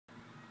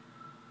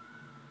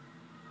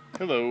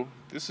Hello,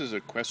 this is a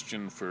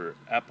question for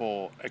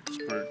Apple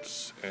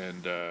experts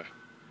and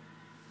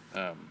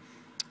um,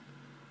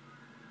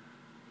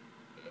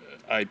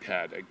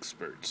 iPad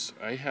experts.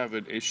 I have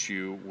an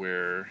issue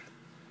where,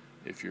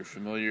 if you're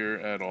familiar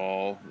at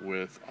all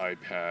with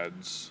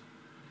iPads,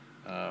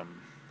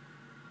 um,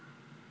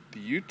 the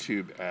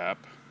YouTube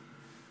app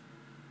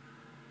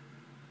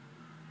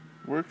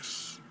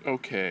works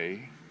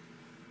okay,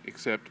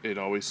 except it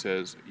always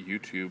says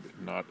YouTube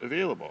not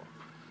available.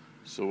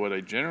 So what I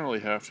generally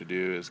have to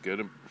do is go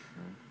to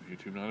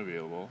YouTube not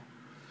available,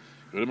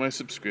 go to my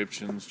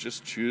subscriptions,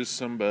 just choose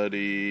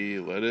somebody,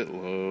 let it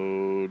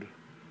load,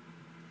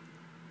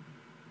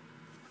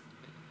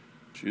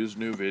 choose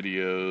new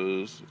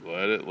videos,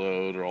 let it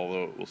load, or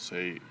although it will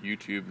say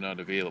YouTube not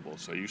available.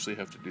 So I usually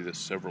have to do this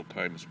several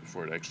times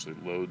before it actually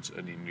loads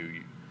any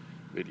new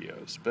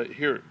videos. But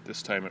here,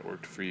 this time it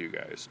worked for you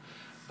guys.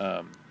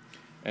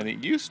 And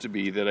it used to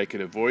be that I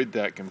could avoid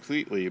that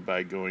completely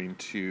by going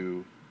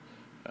to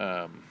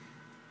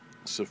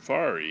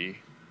Safari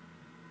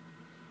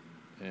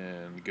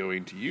and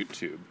going to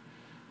YouTube,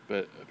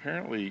 but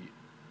apparently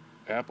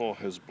Apple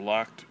has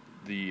blocked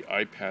the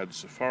iPad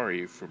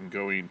Safari from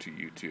going to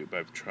YouTube.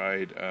 I've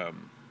tried a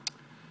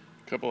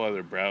couple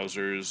other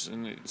browsers,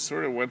 and it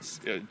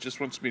just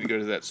wants me to go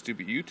to that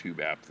stupid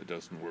YouTube app that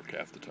doesn't work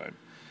half the time.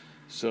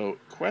 So,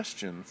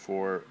 question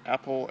for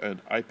Apple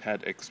and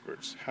iPad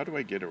experts: how do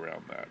I get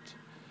around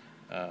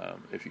that?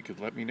 If you could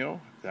let me know,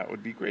 that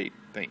would be great.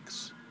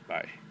 Thanks.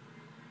 Bye.